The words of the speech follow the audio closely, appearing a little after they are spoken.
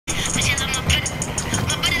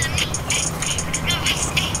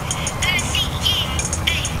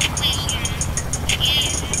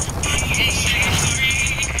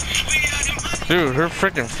Dude, her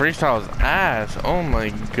freaking freestyle is ass. Oh my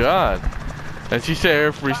god. And she said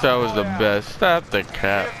her freestyle was the best. Stop the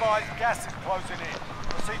cap. Gas is closing in.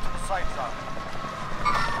 Proceed to the safe zone.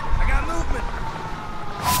 I got movement.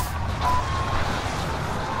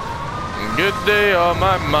 Good day on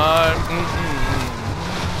my mind.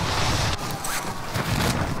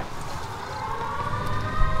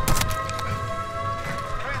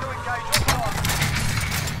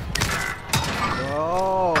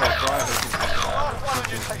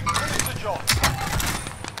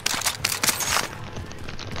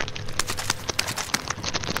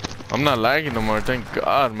 I'm not lagging no more, thank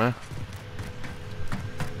God, man.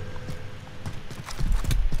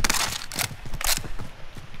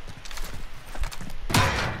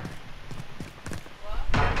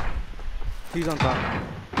 He's on top.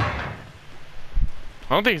 I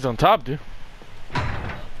don't think he's on top, dude.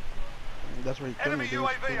 That's where he killed me. Enemy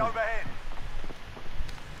UAV overhead.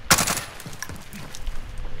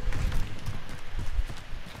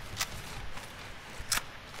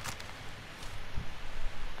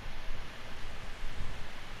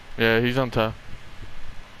 Yeah, he's on top.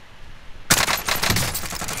 I'm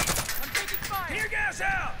taking fire. Tear gas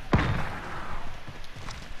out.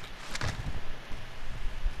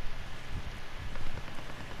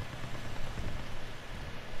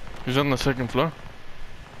 He's on the second floor.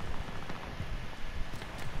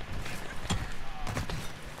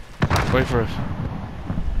 Wait for us.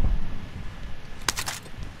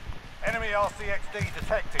 Enemy RCXD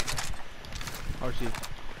detected. RC.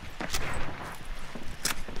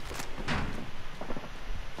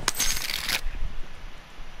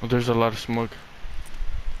 Oh, there's a lot of smoke.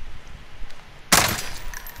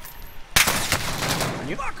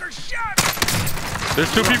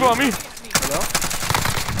 There's two people on me. Hello?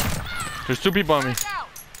 There's two people on me.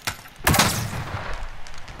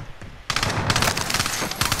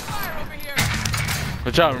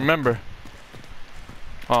 Watch out, remember.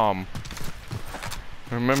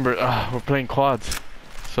 Remember, we're playing quads.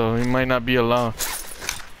 So he might not be alone.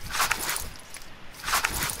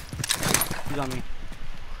 He's on me.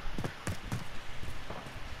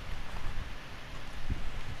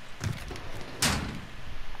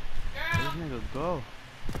 Where's this nigga go?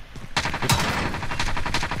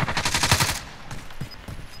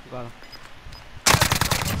 Got him.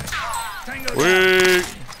 Wait!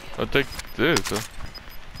 I'll take this.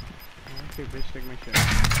 Okay, bitch, take my shit.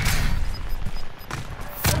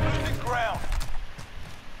 Losing ground.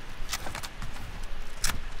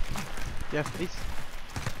 Yeah, please.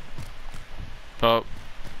 Oh.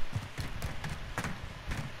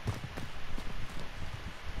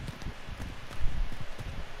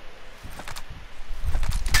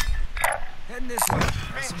 Heading this way.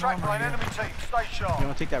 Being tracked by an enemy team. Stay sharp. You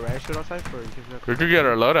wanna take that riot shit outside for in case we have We could get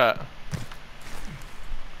our load at.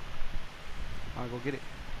 I'll go get it.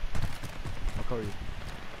 I'll cover you.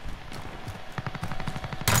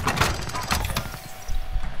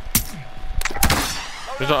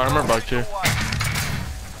 There's an armor box here.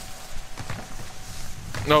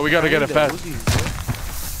 No, we gotta get it fast.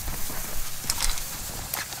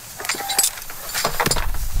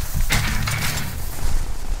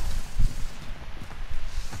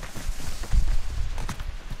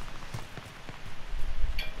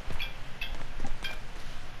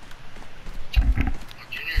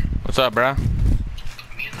 What's up, bruh?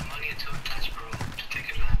 Me and the money into a touch, bro, to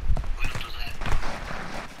take a lap. We don't do that.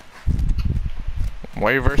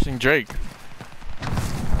 Why are you versing Drake?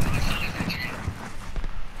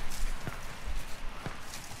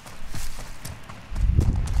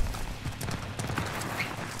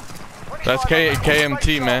 That's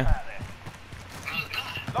KMT, man.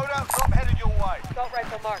 Loadout drop headed your way. Assault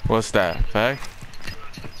rifle marked. What's that? Fact?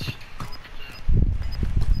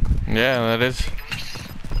 Yeah, that is.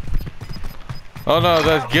 Oh no,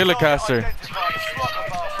 that's Gillicaster.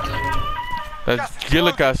 That's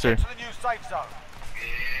Gillicaster.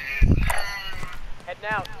 Heading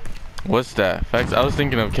out. What's that? Facts. I was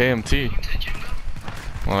thinking of KMT.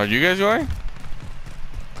 Well, are you guys going?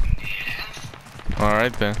 All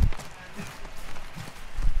right then.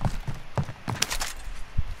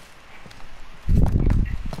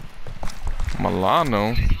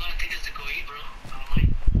 Milano.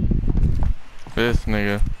 This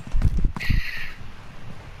nigga.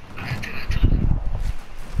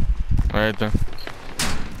 Alright then.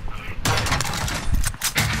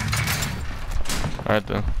 Alright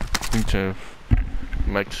then. Bunch of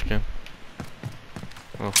Mexican.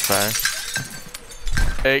 Little fat.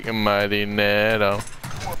 Egg marinero.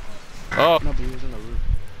 Oh! No, but he was in the roof.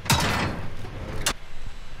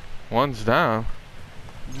 One's down.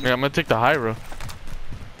 Yeah, I'm gonna take the high road.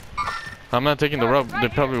 I'm not taking the rope. They're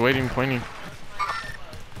probably waiting, pointing.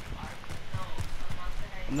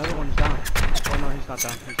 Another one's down. Oh no, he's not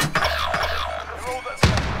down. He's down. You're all that's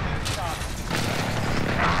left.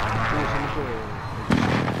 Get it done.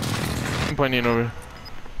 I'm pointing over.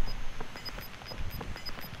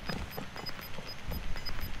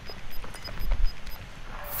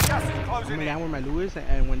 Gas is I'm closing going in. down where my Lewis,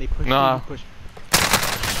 and when they push Nah. me, push.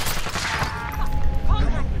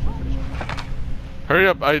 Hurry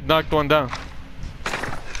up, I knocked one down.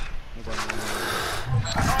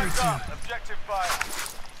 Time's up. Objective failed.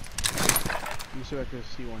 Let me see if I can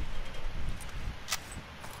see one.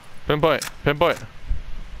 Pinpoint, pinpoint.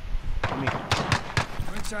 Me.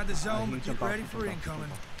 We're inside the zone, he but jumped get off, ready he for jumped off, incoming.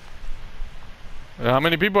 jumped off. How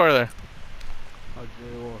many people are there? Oh,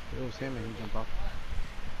 it was him and he jumped off.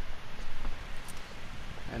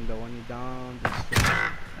 And the one you down,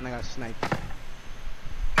 and I got sniped. You're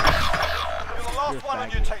the last You're one on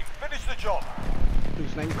your faggot. team. Finish the job. Dude,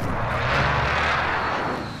 sniped me.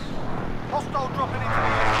 Hostile dropping into the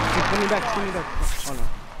area. He's coming back, he's coming back. Oh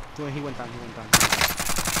no. He went down, he went down.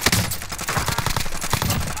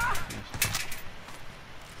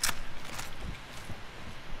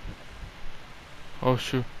 Oh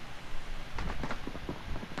shoot.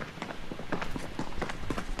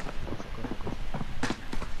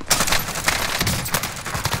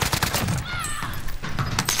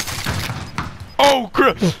 Oh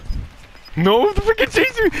crap! No, the freaking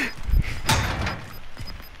chasing me!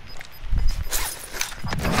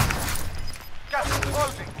 Gas is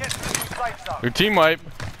closing. Get to the new safe zone. Your team wipe.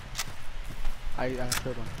 I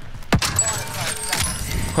killed him.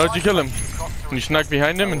 How'd you kill him? You snuck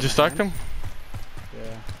behind him and just stalked him? Yeah.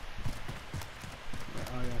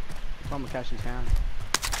 Oh yeah. From Makashi's hand.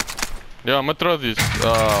 Yeah, I'm gonna throw these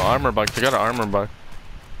armor box. I got an armor box.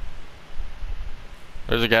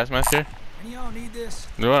 There's a gas mask here. Any of y'all need this?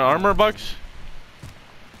 You want an armor box?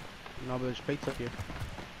 No, but there's plates up here.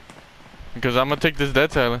 Because I'm gonna take this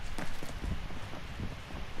dead silent.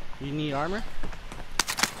 You need armor?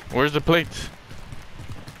 Where's the plates?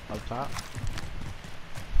 Up top.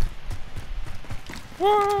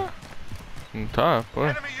 What? On top? What?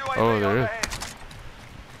 Enemy UAV Oh, there is. overhead.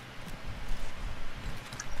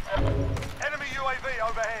 Enemy UAV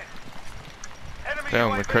overhead. Enemy Damn,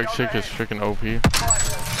 UAV the crack shake is overhead. freaking OP. Fire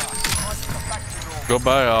sensor. Right to the factory door. Go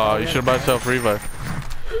buy, you should buy self revive.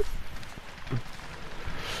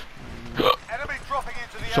 Enemy dropping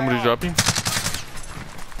into the Somebody's AR. dropping?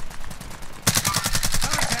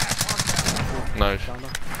 Nice. Down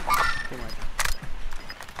there. Came right.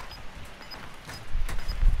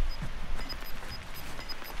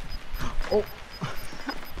 Oh!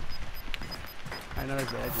 I know there's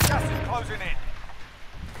the edge. Gas is closing in.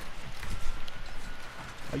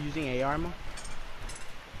 Are you using AR ammo?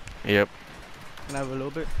 Yep. Can I have a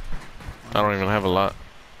little bit? I don't even have a lot.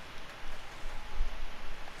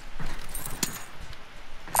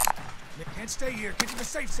 Can't stay here. Get to the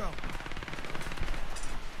safe zone.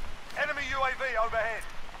 Enemy UAV overhead.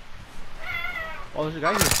 Oh, there's a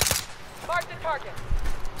guy here. Mark the target.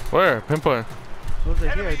 Where? Pinpoint. Those are here.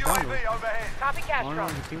 Enemy It's down UAV there. overhead. Copy I cash don't know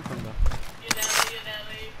drone. where he came from though.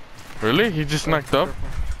 Really? He just knocked up?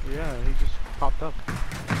 Yeah, he just popped up.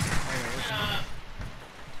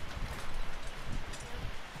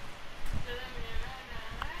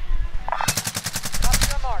 Copy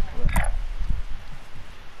your mark.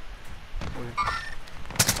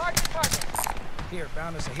 Mark the target. Here,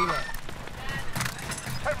 found us a helo.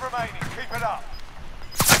 10 remaining. Keep it up.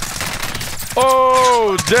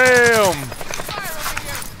 Oh, damn!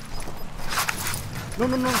 No,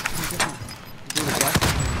 no, no. Dude, the gas.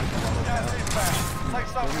 Gas inbound. Safe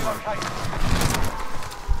zone relocated.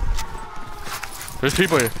 There's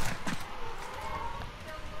people here.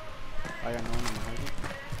 I got no one on my head.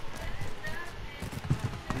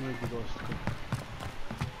 I'm gonna do those too.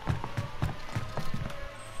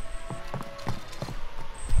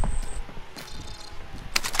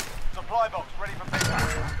 Supply box ready for pickup.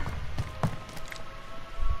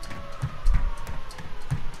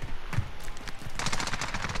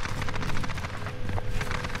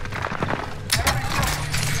 Enemy dropping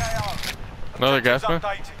into the AO. Another gas Objectives man?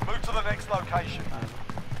 updated. Move to the next location.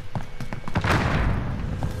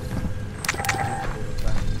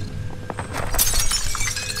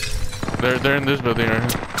 They're in this building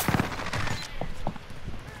right here.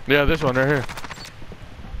 Yeah, this one right here.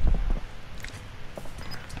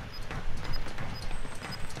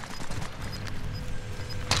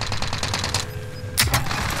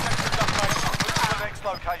 Objectives updated. Move to the next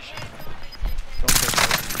location. Don't take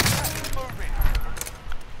that. Gas is moving.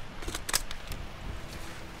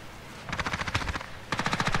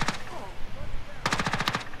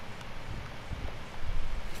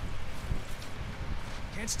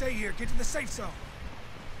 Can't stay here. Get to the safe zone.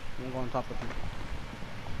 We'll go on top of you.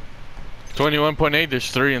 21.8,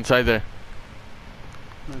 there's 3 inside there.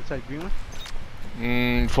 Inside green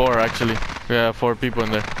one? 4 actually. Yeah, 4 people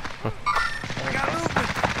in there. I got movement.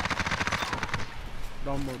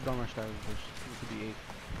 Don't rush that. It could be 8.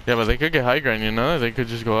 Yeah, but they could get high ground, you know? They could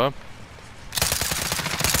just go up.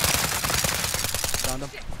 Found him.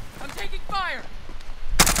 I'm taking fire.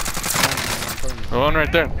 The one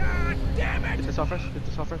right there. Get this off first. Get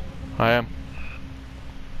this off first. I am.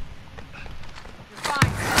 You're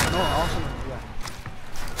fine. No, awesome. Yeah.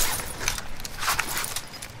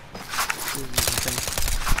 This is insane.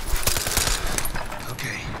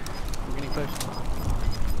 Okay. I'm getting pushed.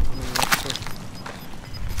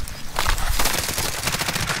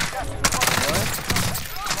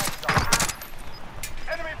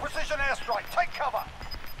 Enemy precision airstrike. Take cover.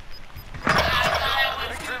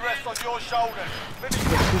 Victory rests on your shoulders.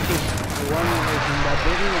 Finish The two kids, one is in that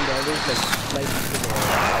building and the other is like slightly to the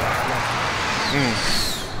left.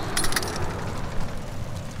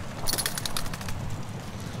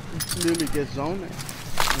 Literally get zone and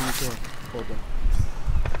you need to hold them.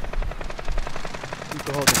 You need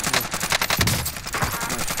to hold them.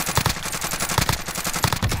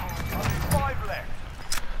 only 5 left.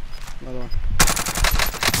 Another one.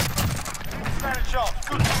 Stand a chance.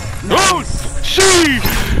 Good. Oh, sheesh!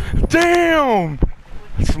 Damn!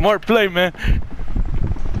 Smart play, man.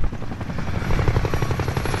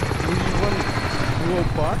 We just one real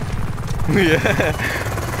bar. Yeah.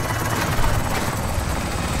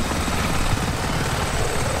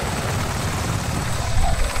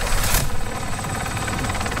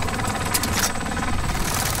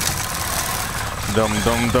 Dum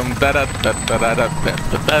dum dum da da da da da da da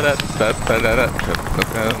da da da da da.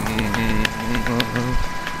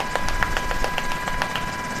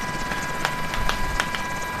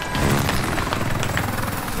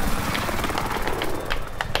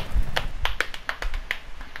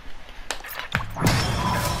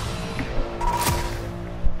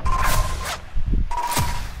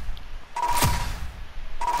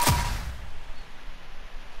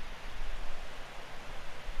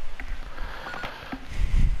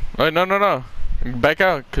 Wait, no. Back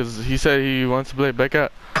out, cause he said he wants to play. Back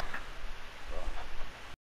out.